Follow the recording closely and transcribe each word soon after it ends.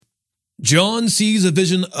John sees a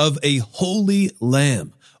vision of a holy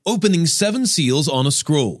lamb opening 7 seals on a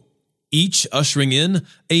scroll, each ushering in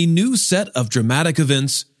a new set of dramatic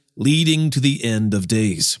events leading to the end of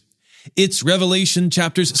days. It's Revelation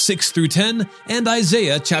chapters 6 through 10 and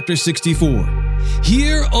Isaiah chapter 64.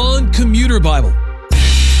 Here on Commuter Bible.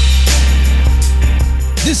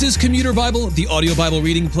 This is Commuter Bible, the audio Bible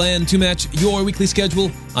reading plan to match your weekly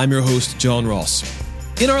schedule. I'm your host, John Ross.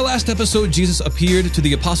 In our last episode, Jesus appeared to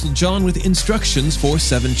the Apostle John with instructions for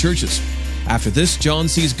 7 churches. After this, John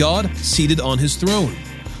sees God seated on his throne.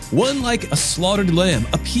 One like a slaughtered lamb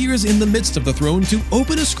appears in the midst of the throne to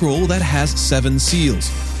open a scroll that has 7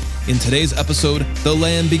 seals. In today's episode, the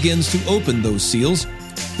Lamb begins to open those seals.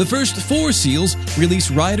 The first 4 seals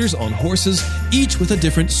release riders on horses, each with a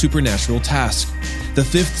different supernatural task. The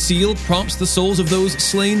 5th seal prompts the souls of those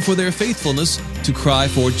slain for their faithfulness to cry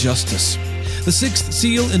for justice. The 6th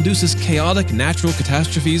seal induces chaotic natural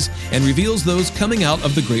catastrophes and reveals those coming out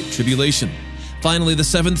of the Great Tribulation. Finally, the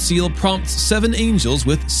 7th seal prompts 7 angels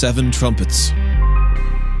with 7 trumpets.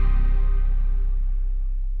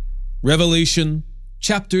 Revelation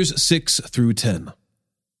chapters 6 through 10.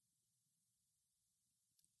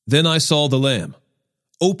 Then I saw the Lamb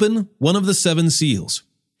open one of the 7 seals,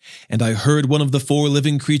 and I heard one of the 4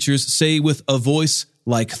 living creatures say with a voice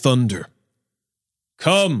like thunder,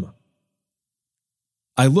 "Come!"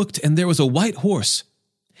 I looked, and there was a white horse.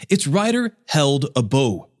 Its rider held a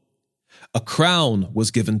bow. A crown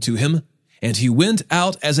was given to him, and he went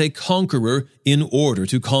out as a conqueror in order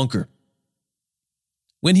to conquer.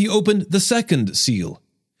 When he opened the 2nd seal,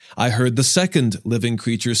 I heard the 2nd living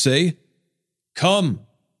creature say, "Come!"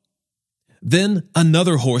 Then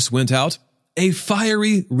another horse went out, a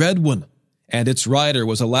fiery red one, and its rider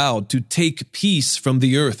was allowed to take peace from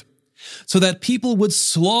the earth, so that people would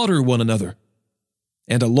slaughter one another.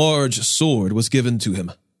 And a large sword was given to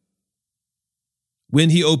him. When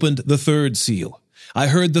he opened the 3rd seal, I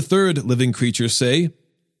heard the 3rd living creature say,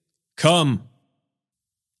 "Come!"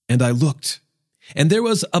 And I looked, and there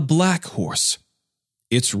was a black horse.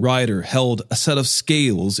 Its rider held a set of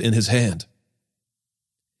scales in his hand.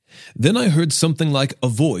 Then I heard something like a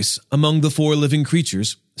voice among the 4 living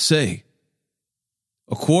creatures say,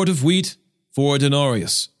 "A quart of wheat for a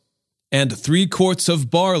denarius, and 3 quarts of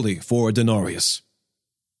barley for a denarius.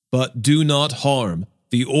 But do not harm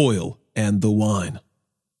the oil and the wine."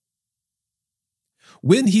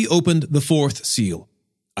 When he opened the 4th seal,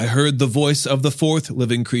 I heard the voice of the 4th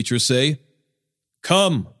living creature say,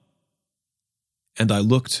 "Come!" And I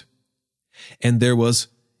looked, and there was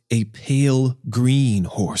a pale green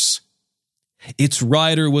horse. Its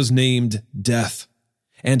rider was named Death,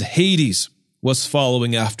 and Hades was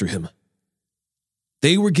following after him.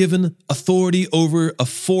 They were given authority over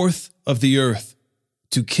 1/4 of the earth,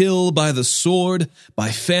 to kill by the sword,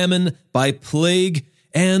 by famine, by plague,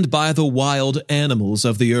 and by the wild animals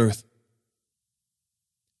of the earth.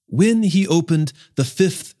 When he opened the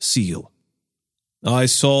 5th seal, I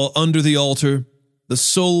saw under the altar the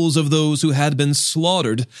souls of those who had been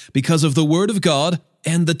slaughtered because of the word of God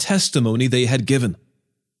and the testimony they had given.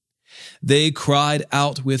 They cried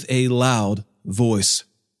out with a loud voice,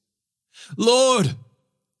 "Lord,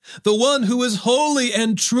 the one who is holy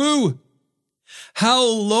and true, how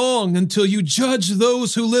long until you judge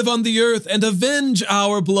those who live on the earth and avenge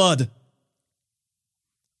our blood?"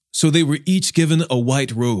 So they were each given a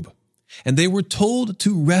white robe, and they were told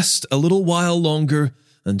to rest a little while longer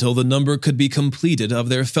until the number could be completed of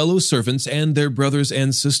their fellow servants and their brothers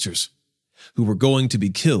and sisters, who were going to be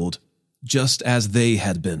killed just as they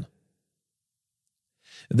had been.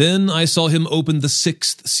 Then I saw him open the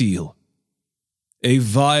 6th seal. A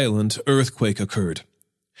violent earthquake occurred.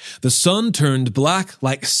 The sun turned black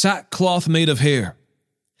like sackcloth made of hair.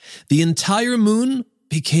 The entire moon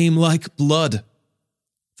became like blood.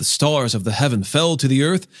 The stars of the heaven fell to the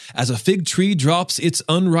earth as a fig tree drops its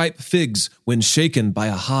unripe figs when shaken by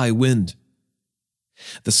a high wind.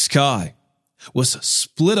 The sky was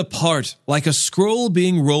split apart like a scroll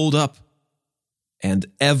being rolled up, and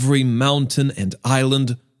every mountain and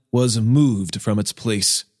island was moved from its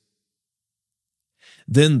place.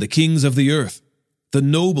 Then the kings of the earth, the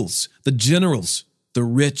nobles, the generals, the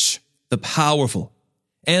rich, the powerful,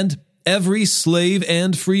 and every slave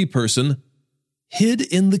and free person hid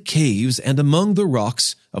in the caves and among the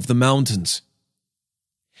rocks of the mountains.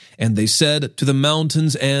 And they said to the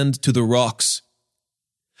mountains and to the rocks,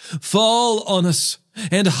 "Fall on us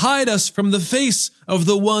and hide us from the face of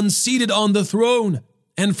the one seated on the throne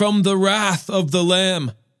and from the wrath of the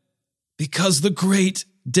Lamb, because the great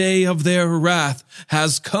day of their wrath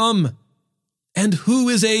has come, and who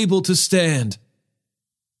is able to stand?"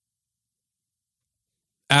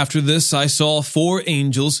 After this I saw 4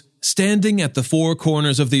 angels standing at the 4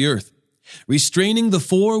 corners of the earth, restraining the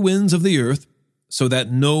 4 winds of the earth, so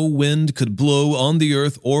that no wind could blow on the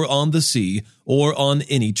earth or on the sea or on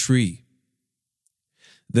any tree.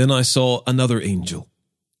 Then I saw another angel,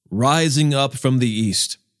 rising up from the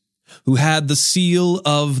east, who had the seal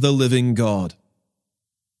of the living God.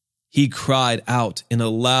 He cried out in a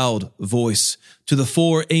loud voice to the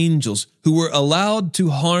 4 angels who were allowed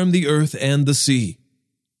to harm the earth and the sea.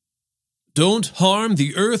 Don't harm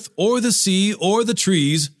the earth or the sea or the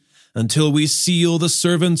trees until we seal the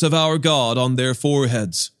servants of our God on their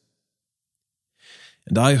foreheads.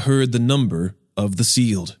 And I heard the number of the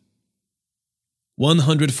sealed.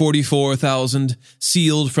 144,000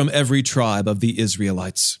 sealed from every tribe of the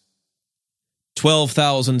Israelites.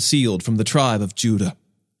 12,000 sealed from the tribe of Judah.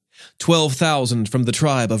 12,000 from the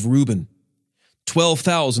tribe of Reuben.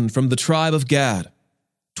 12,000 from the tribe of Gad.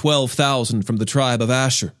 12,000 from the tribe of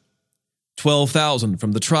Asher. 12,000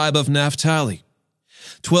 from the tribe of Naphtali.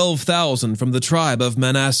 12,000 from the tribe of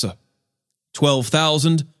Manasseh.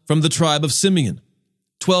 12,000 from the tribe of Simeon.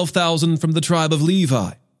 12,000 from the tribe of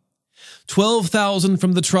Levi. 12,000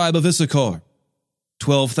 from the tribe of Issachar.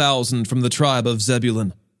 12,000 from the tribe of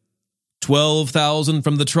Zebulun. 12,000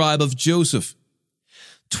 from the tribe of Joseph.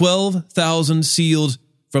 12,000 sealed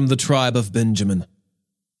from the tribe of Benjamin.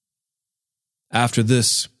 After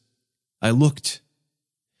this, I looked,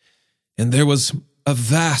 and there was a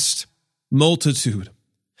vast multitude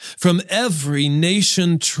from every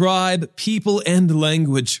nation, tribe, people, and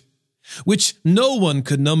language, which no one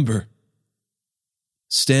could number,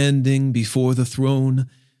 standing before the throne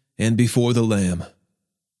and before the Lamb.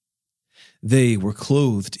 They were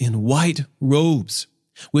clothed in white robes,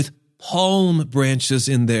 with palm branches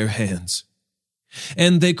in their hands,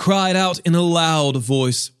 and they cried out in a loud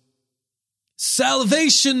voice,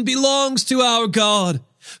 "Salvation belongs to our God,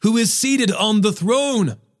 who is seated on the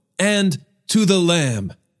throne, and to the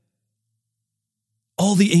Lamb."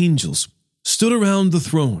 All the angels stood around the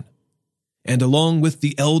throne, and along with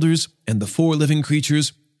the elders and the 4 living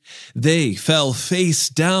creatures, they fell face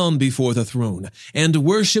down before the throne and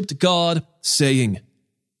worshipped God, saying,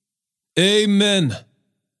 "Amen.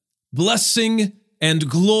 Blessing and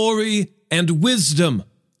glory and wisdom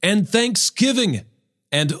and thanksgiving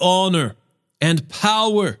and honor and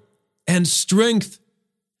power and strength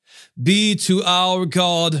be to our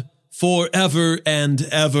God forever and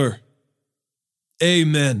ever.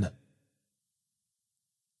 Amen."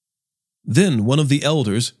 Then one of the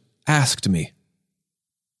elders asked me,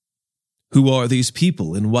 "Who are these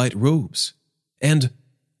people in white robes, and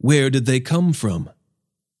where did they come from?"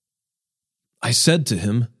 I said to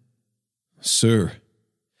him, "Sir,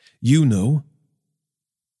 you know."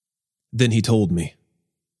 Then he told me,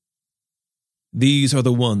 "These are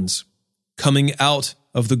the ones coming out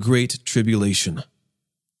of the great tribulation.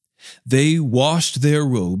 They washed their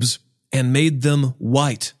robes and made them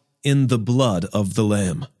white in the blood of the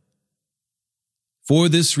Lamb. For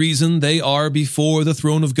this reason they are before the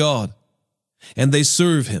throne of God, and they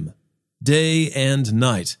serve him day and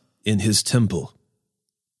night in his temple.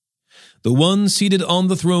 The one seated on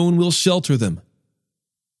the throne will shelter them.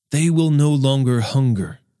 They will no longer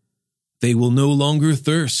hunger. They will no longer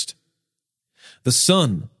thirst. The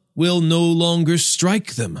sun will no longer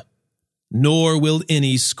strike them, nor will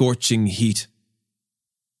any scorching heat.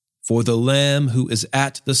 For the Lamb who is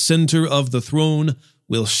at the center of the throne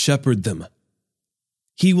will shepherd them.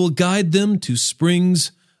 He will guide them to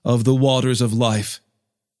springs of the waters of life,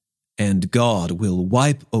 and God will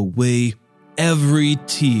wipe away every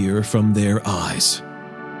tear from their eyes."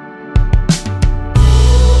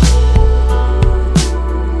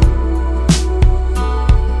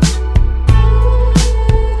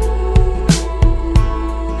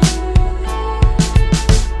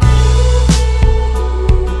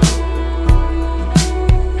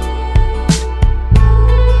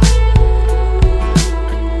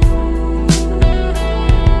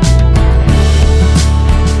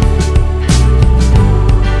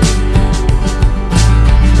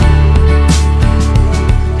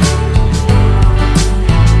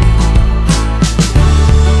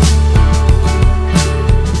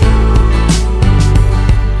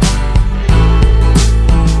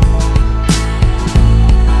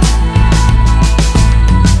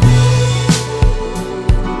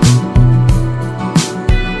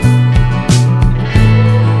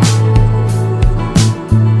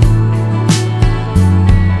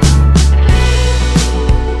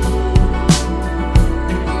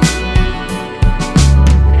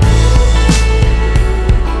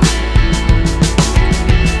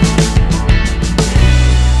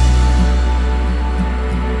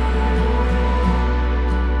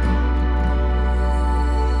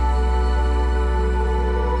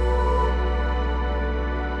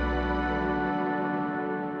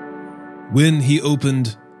 When he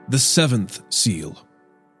opened the seventh seal,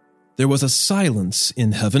 there was a silence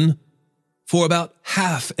in heaven for about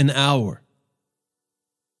half an hour.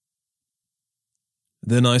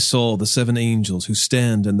 Then I saw the 7 angels who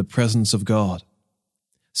stand in the presence of God.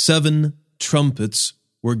 7 trumpets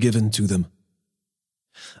were given to them.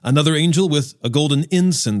 Another angel with a golden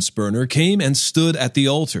incense burner came and stood at the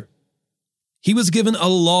altar. He was given a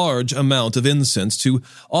large amount of incense to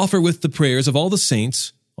offer with the prayers of all the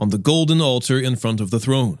saints on the golden altar in front of the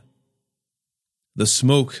throne. The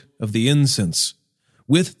smoke of the incense,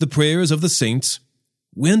 with the prayers of the saints,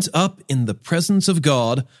 went up in the presence of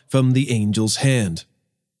God from the angel's hand.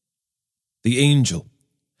 The angel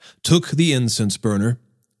took the incense burner,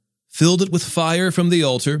 filled it with fire from the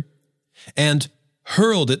altar, and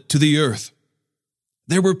hurled it to the earth.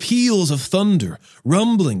 There were peals of thunder,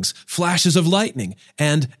 rumblings, flashes of lightning,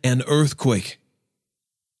 and an earthquake.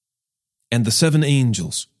 And the 7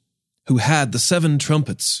 angels, who had the 7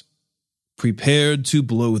 trumpets, prepared to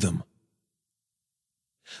blow them.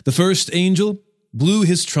 The first angel blew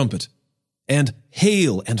his trumpet, and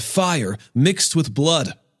hail and fire mixed with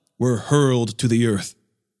blood were hurled to the earth.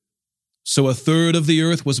 So 1/3 of the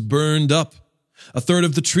earth was burned up, 1/3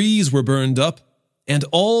 of the trees were burned up, and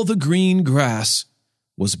all the green grass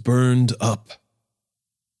was burned up.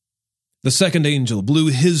 The second angel blew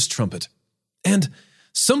his trumpet, and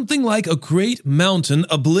something like a great mountain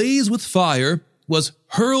ablaze with fire was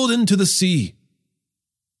hurled into the sea.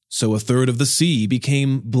 So 1/3 of the sea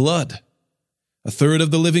became blood, 1/3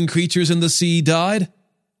 of the living creatures in the sea died,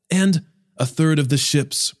 and 1/3 of the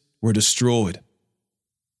ships were destroyed.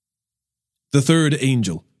 The third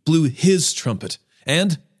angel blew his trumpet,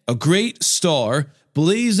 and a great star,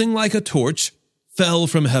 blazing like a torch, fell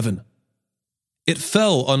from heaven. It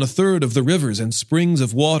fell on 1/3 of the rivers and springs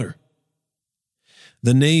of water.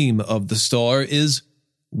 The name of the star is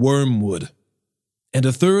Wormwood, and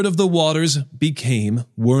 1/3 of the waters became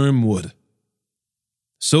wormwood.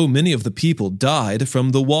 So many of the people died from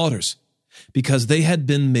the waters, because they had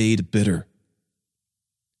been made bitter.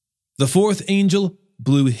 The fourth angel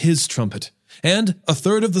blew his trumpet, and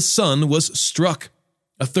 1/3 of the sun was struck,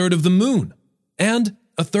 1/3 of the moon, and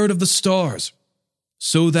 1/3 of the stars,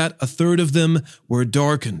 so that 1/3 of them were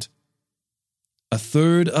darkened.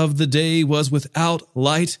 1/3 of the day was without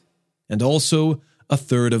light, and also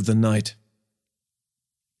 1/3 of the night.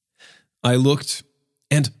 I looked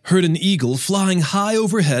and heard an eagle flying high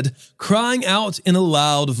overhead, crying out in a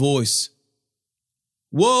loud voice,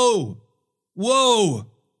 "Woe! Woe!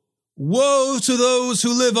 Woe to those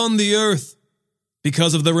who live on the earth,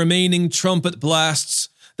 because of the remaining trumpet blasts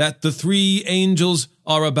that the 3 angels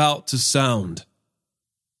are about to sound."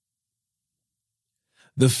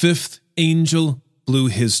 The 5th angel blew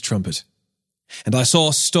his trumpet, and I saw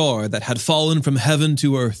a star that had fallen from heaven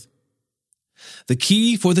to earth. The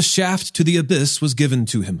key for the shaft to the abyss was given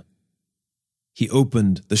to him. He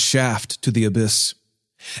opened the shaft to the abyss,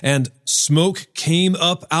 and smoke came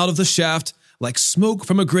up out of the shaft like smoke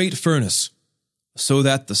from a great furnace, so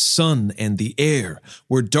that the sun and the air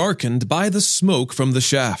were darkened by the smoke from the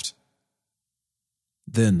shaft.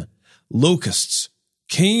 Then locusts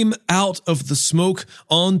came out of the smoke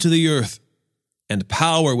onto the earth, and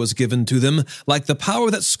power was given to them like the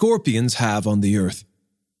power that scorpions have on the earth.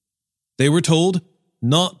 They were told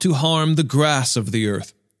not to harm the grass of the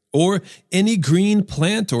earth, or any green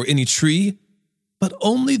plant or any tree, but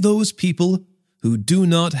only those people who do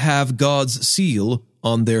not have God's seal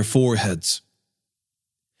on their foreheads.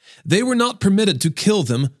 They were not permitted to kill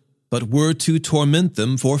them, but were to torment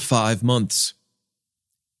them for 5 months.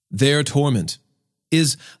 Their torment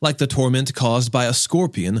is like the torment caused by a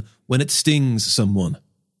scorpion when it stings someone.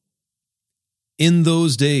 In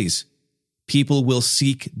those days, people will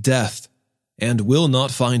seek death and will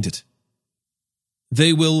not find it.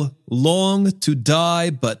 They will long to die,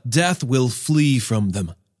 but death will flee from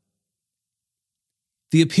them.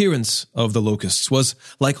 The appearance of the locusts was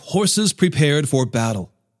like horses prepared for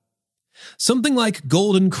battle. Something like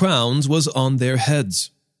golden crowns was on their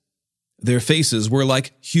heads. Their faces were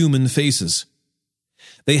like human faces.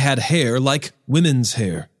 They had hair like women's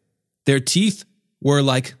hair. Their teeth were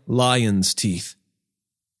like lions' teeth.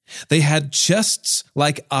 They had chests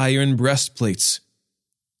like iron breastplates.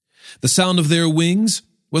 The sound of their wings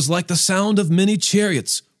was like the sound of many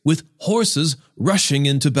chariots with horses rushing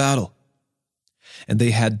into battle. And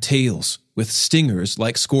they had tails with stingers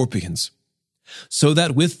like scorpions, so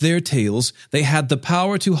that with their tails they had the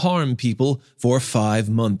power to harm people for 5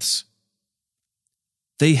 months.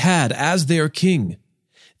 They had as their king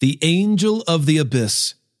the angel of the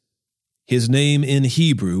abyss. His name in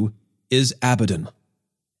Hebrew is Abaddon,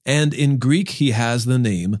 and in Greek he has the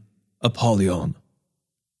name Apollyon.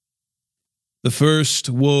 The first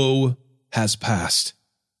woe has passed.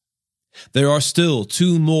 There are still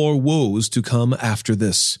 2 more woes to come after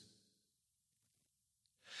this.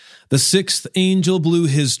 The 6th angel blew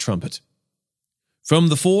his trumpet. From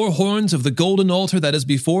the 4 horns of the golden altar that is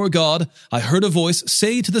before God, I heard a voice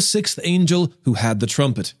say to the 6th angel who had the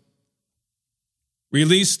trumpet,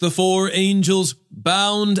 "Release the 4 angels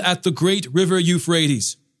bound at the great river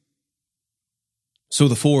Euphrates." So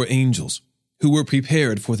the 4 angels, who were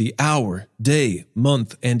prepared for the hour, day,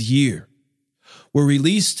 month, and year, were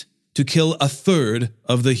released to kill 1/3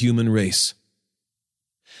 of the human race.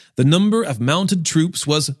 The number of mounted troops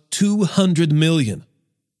was 200 million.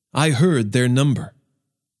 I heard their number.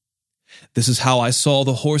 This is how I saw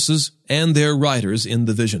the horses and their riders in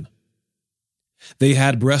the vision. They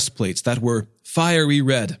had breastplates that were fiery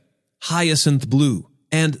red, hyacinth blue,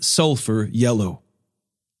 and sulfur yellow.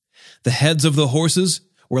 The heads of the horses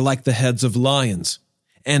were like the heads of lions,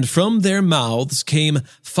 and from their mouths came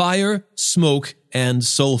fire, smoke, and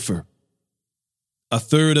sulfur.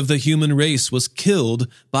 1/3 of the human race was killed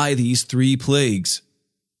by these 3 plagues,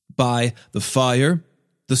 by the fire,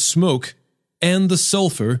 the smoke, and the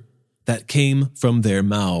sulfur that came from their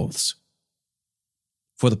mouths.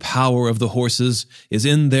 For the power of the horses is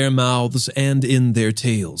in their mouths and in their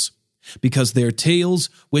tails, because their tails,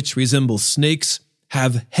 which resemble snakes,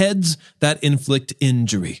 have heads that inflict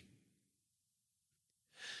injury.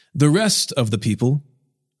 The rest of the people,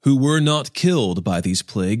 who were not killed by these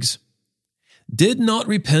plagues, did not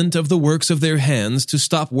repent of the works of their hands to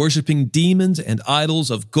stop worshiping demons and idols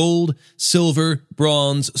of gold, silver,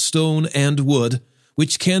 bronze, stone, and wood,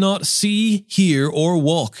 which cannot see, hear, or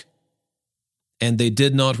walk. And they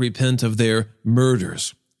did not repent of their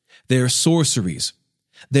murders, their sorceries,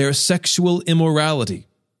 their sexual immorality,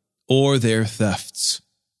 or their thefts.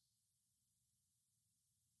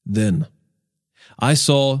 Then I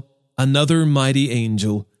saw another mighty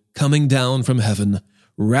angel coming down from heaven,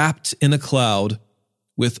 wrapped in a cloud,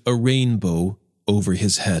 with a rainbow over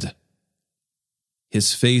his head.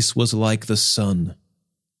 His face was like the sun.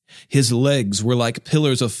 His legs were like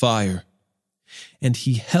pillars of fire, and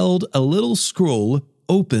he held a little scroll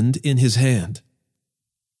opened in his hand.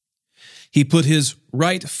 He put his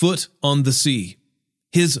right foot on the sea,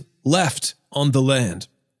 his left on the land,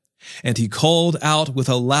 and he called out with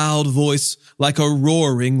a loud voice like a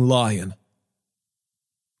roaring lion.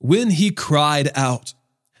 When he cried out,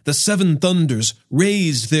 the 7 thunders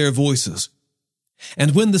raised their voices.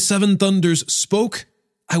 And when the 7 thunders spoke,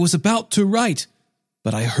 I was about to write,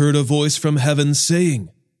 but I heard a voice from heaven saying,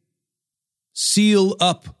 "Seal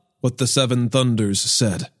up what the 7 thunders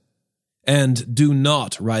said, and do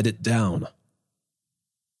not write it down."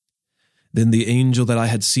 Then the angel that I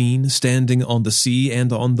had seen standing on the sea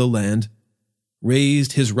and on the land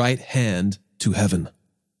raised his right hand to heaven.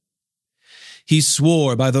 He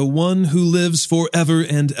swore by the one who lives forever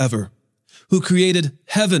and ever, who created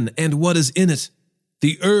heaven and what is in it,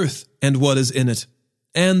 the earth and what is in it,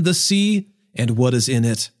 and the sea and what is in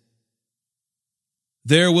it.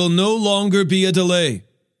 There will no longer be a delay.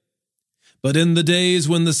 But in the days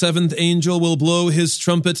when the 7th angel will blow his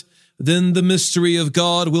trumpet, then the mystery of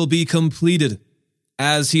God will be completed,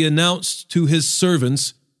 as he announced to his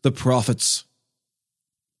servants, the prophets.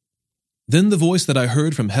 Then the voice that I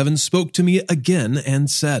heard from heaven spoke to me again and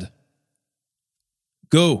said,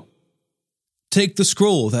 "Go, take the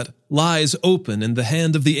scroll that lies open in the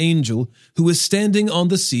hand of the angel who is standing on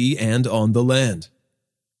the sea and on the land."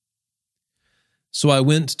 So I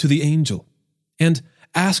went to the angel and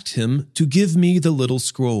asked him to give me the little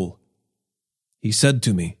scroll. He said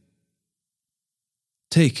to me,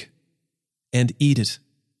 "Take and eat it.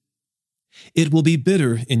 It will be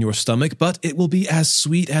bitter in your stomach, but it will be as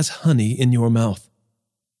sweet as honey in your mouth."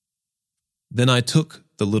 Then I took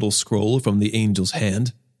the little scroll from the angel's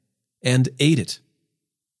hand and ate it.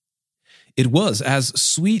 It was as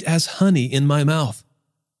sweet as honey in my mouth,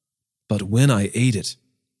 but when I ate it,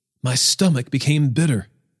 my stomach became bitter.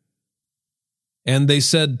 And they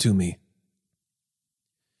said to me,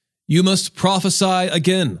 "You must prophesy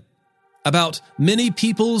again about many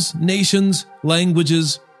peoples, nations,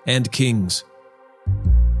 languages, and kings."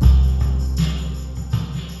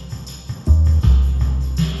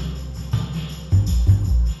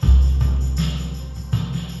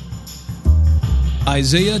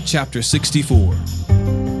 Isaiah chapter 64.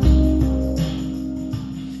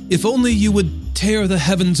 If only you would tear the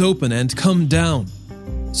heavens open and come down,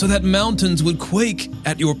 so that mountains would quake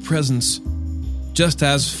at your presence, just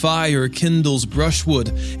as fire kindles brushwood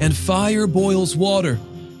and fire boils water,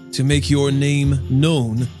 to make your name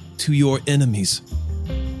known to your enemies.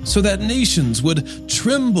 so that nations would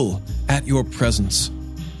tremble at your presence.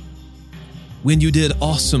 When you did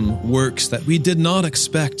awesome works that we did not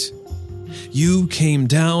expect, you came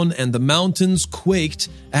down and the mountains quaked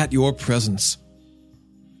at your presence.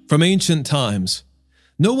 From ancient times,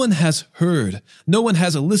 no one has heard, no one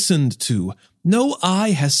has listened to, no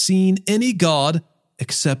eye has seen any God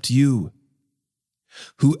except you,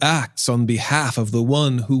 who acts on behalf of the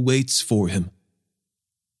one who waits for him.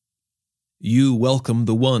 You welcome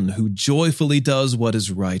the one who joyfully does what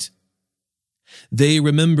is right. They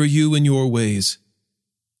remember you in your ways.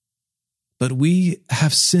 But we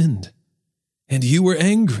have sinned, and you were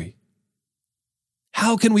angry.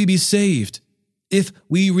 How can we be saved if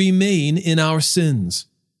we remain in our sins?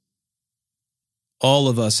 All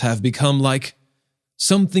of us have become like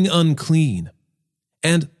something unclean,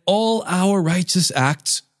 and all our righteous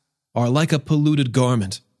acts are like a polluted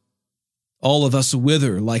garment. All of us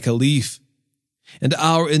wither like a leaf, and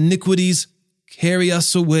our iniquities carry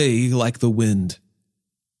us away like the wind.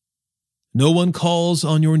 No one calls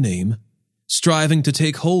on your name, striving to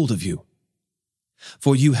take hold of you.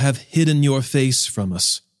 For you have hidden your face from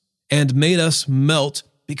us, and made us melt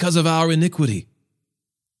because of our iniquity.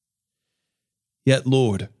 Yet,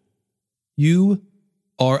 Lord, you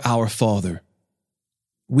are our Father.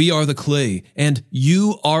 We are the clay, and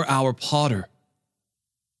you are our potter.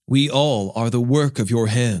 We all are the work of your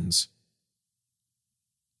hands.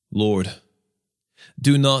 Lord,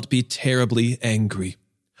 do not be terribly angry,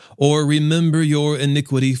 or remember your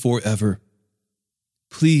iniquity forever.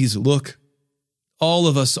 Please look, all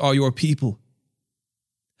of us are your people.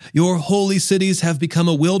 Your holy cities have become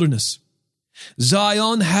a wilderness.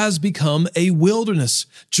 Zion has become a wilderness,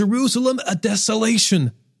 Jerusalem a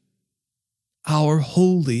desolation. Our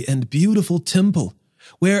holy and beautiful temple,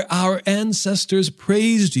 where our ancestors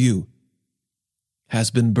praised you,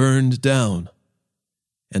 has been burned down,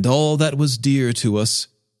 and all that was dear to us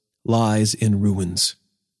lies in ruins.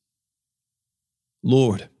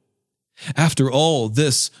 Lord, after all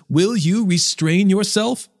this, will you restrain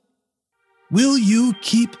yourself? Will you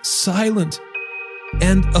keep silent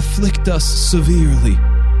and afflict us severely?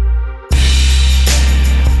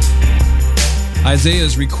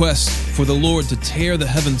 Isaiah's request for the Lord to tear the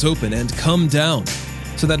heavens open and come down,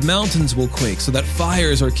 so that mountains will quake, so that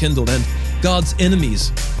fires are kindled, and God's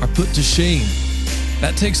enemies are put to shame.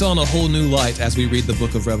 That takes on a whole new light as we read the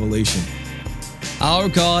book of Revelation. Our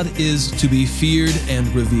God is to be feared and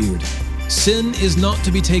revered. Sin is not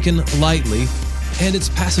to be taken lightly, and it's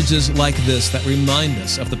passages like this that remind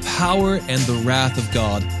us of the power and the wrath of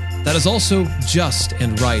God that is also just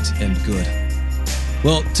and right and good.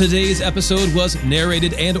 Well, today's episode was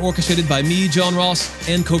narrated and orchestrated by me, John Ross,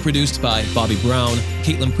 and co-produced by Bobby Brown,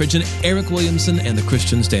 Caitlin Pridgeon, Eric Williamson, and the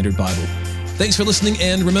Christian Standard Bible. Thanks for listening,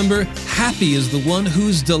 and remember, happy is the one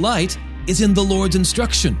whose delight is in the Lord's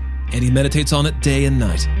instruction, and he meditates on it day and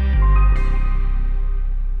night.